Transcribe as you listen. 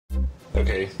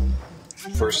Okay,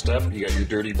 first step, you got your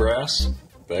dirty brass.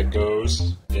 That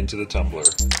goes into the tumbler,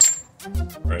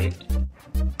 right?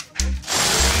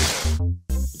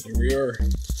 Here we are.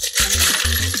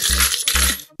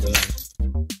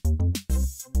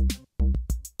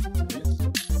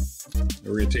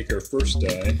 We're going to take our first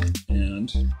die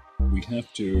and we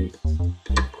have to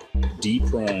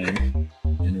deprime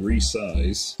and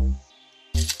resize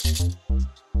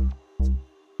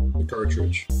the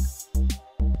cartridge.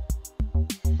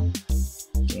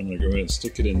 So I'm going to go ahead and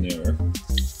stick it in there.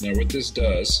 Now what this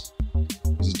does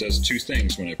is it does two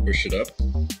things when I push it up.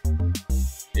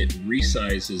 It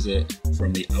resizes it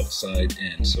from the outside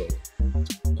in, so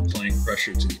applying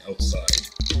pressure to the outside.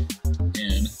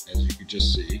 And as you can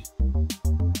just see,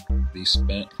 the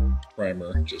spent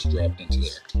primer just dropped into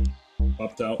there.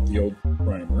 Popped out the old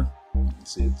primer. You can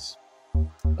see it's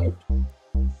out.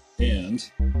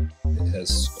 And it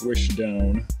has squished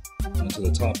down onto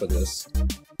the top of this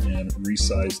and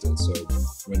resized it. So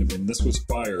when this was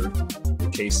fired, the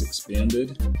case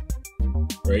expanded,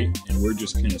 right? And we're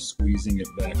just kind of squeezing it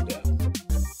back down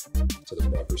to the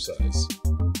proper size.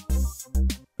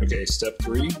 Okay, step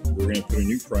 3, we're going to put a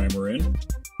new primer in.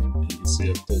 And you can see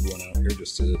I've pulled one out here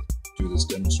just to do this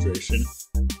demonstration.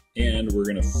 And we're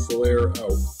going to flare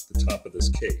out the top of this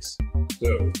case.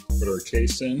 So, put our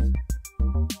case in.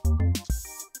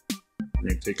 We're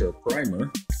going to take our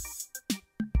primer,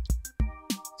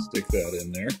 stick that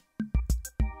in there.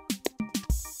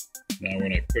 Now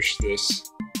when I push this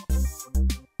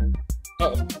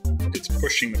up, it's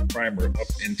pushing the primer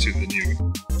up into the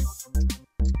new,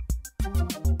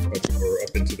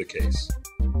 up into the case.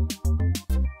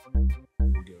 There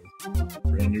we go.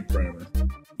 Brand new primer.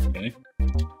 Okay.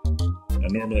 Now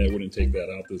normally I wouldn't take that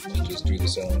out. I just do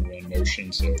this all in one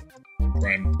motion. So put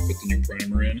the new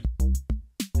primer in,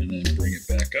 and then bring it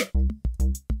back up.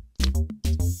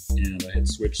 And I had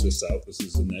switched this out. This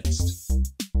is the next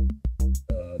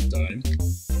die.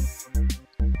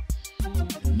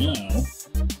 And now,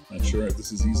 not sure if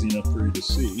this is easy enough for you to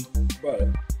see, but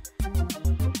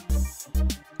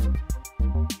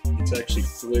it's actually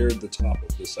flared the top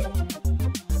of this out.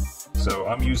 So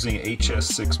I'm using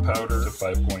HS6 powder to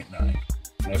 5.9.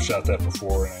 And I've shot that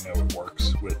before and I know it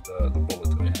works with the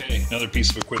bullet. Okay, another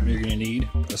piece of equipment you're going to need,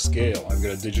 a scale. I've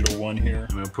got a digital one here.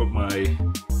 I'm going to put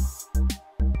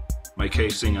my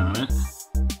casing on it.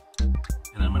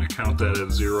 And I'm going to count that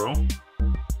at 0.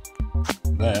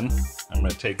 Then I'm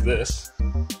going to take this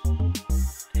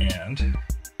and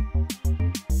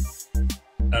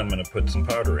I'm going to put some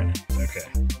powder in it. Okay.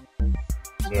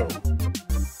 So,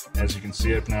 as you can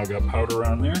see, I've now got powder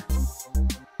on there.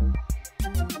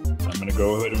 I'm going to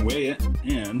go ahead and weigh it,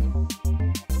 and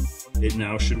it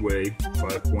now should weigh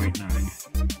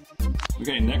 5.9.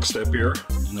 Okay, next step here,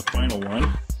 and the final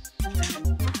one,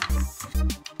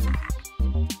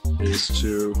 is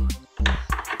to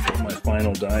put my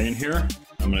final die in here.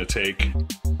 I'm going to take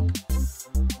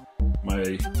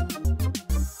my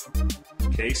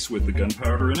case with the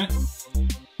gunpowder in it,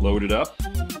 load it up,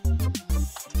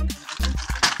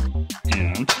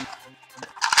 and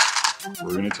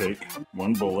we're going to take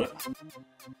one bullet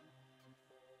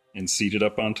and seat it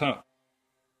up on top.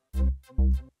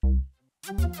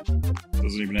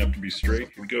 Doesn't even have to be straight.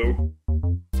 Here we go.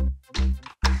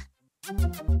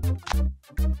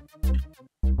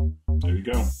 There you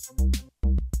go.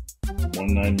 1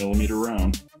 9mm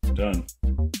round. Done.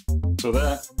 So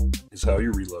that is how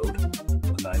you reload a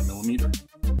 9mm.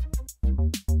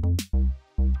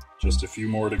 Just a few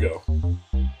more to go.